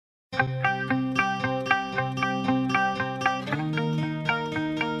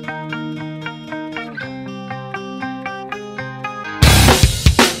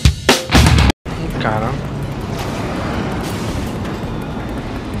Cara.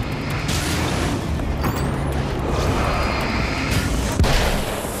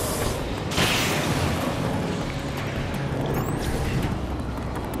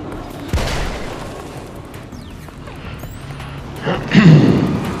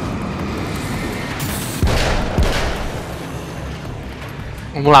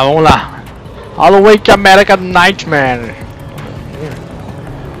 Vamos lá, vamos lá. All the way to America Nightmare.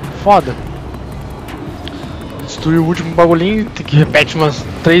 Foda. Destruir o último bagulhinho, tem que repetir umas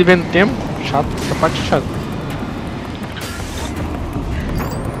 3 vezes no tempo. Chato, essa parte é chata.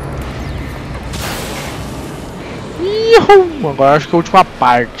 Iuhu! Agora acho que é a última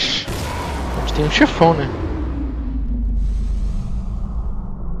parte. A gente tem um chefão, né?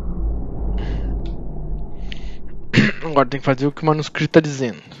 Agora tem que fazer o que o manuscrito tá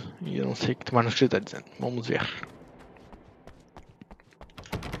dizendo. E eu não sei o que o manuscrito tá dizendo. Vamos ver.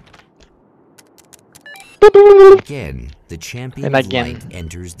 Again, the champion of light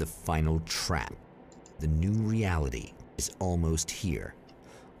enters the final trap. The new reality is almost here.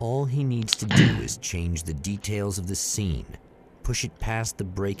 All he needs to do is change the details of the scene, push it past the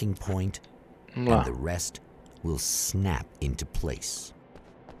breaking point, and the rest will snap into place.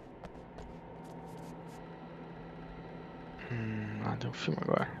 Tem um filme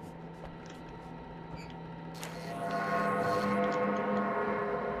agora.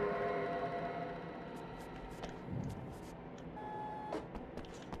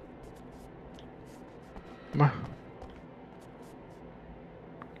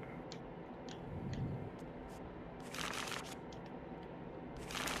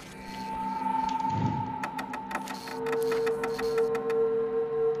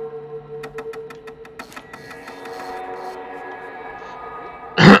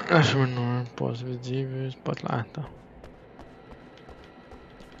 Acho que não posso visíveis, pode lá, tá.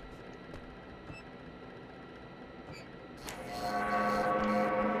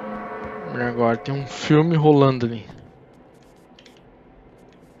 E agora tem um filme rolando ali.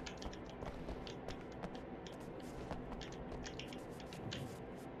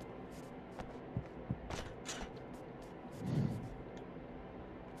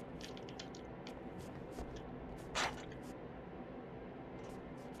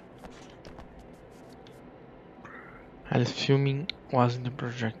 As filming was in the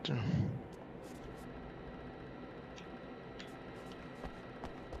projector.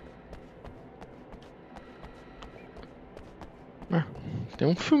 Tem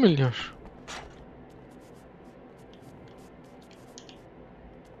um filme ali, acho.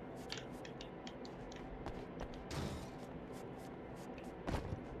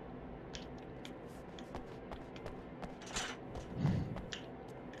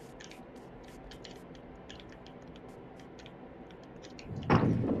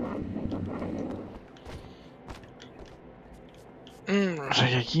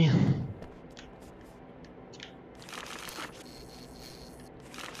 Sai aqui.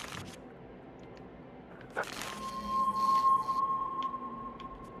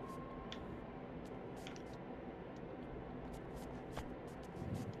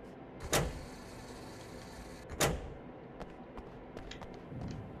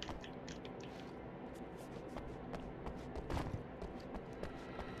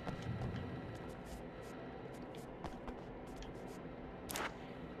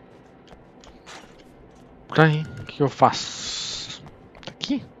 Por aí, o que eu faço? Tá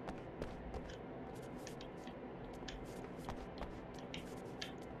aqui?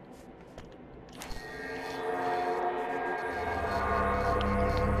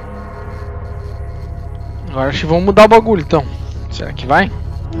 Agora acho que vamos mudar o bagulho então. Será que vai?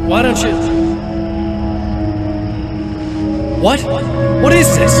 Why don't you? What? What is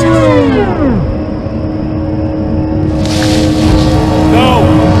this? No!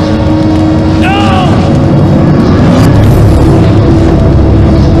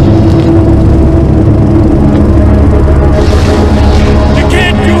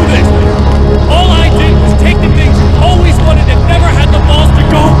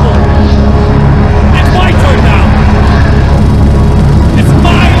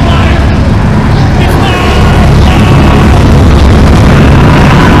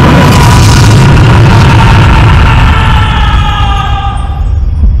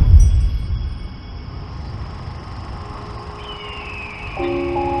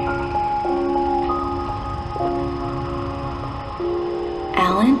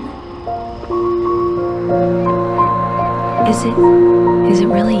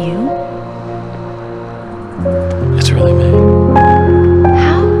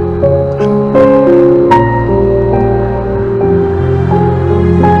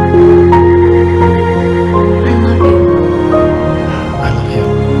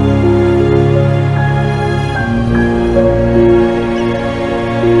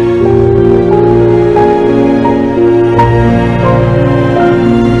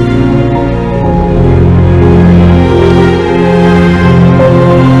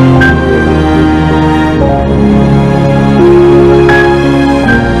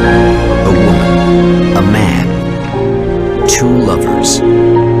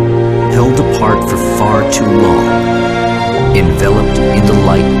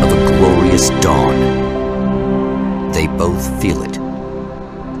 dawn. They both feel it.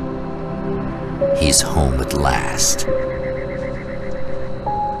 He's home at last.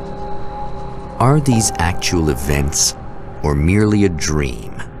 Are these actual events, or merely a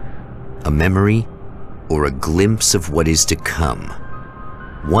dream? A memory, or a glimpse of what is to come?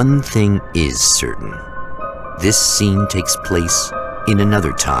 One thing is certain. This scene takes place in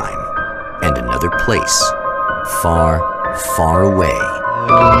another time and another place, far, far away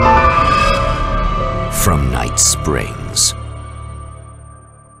from Night Springs.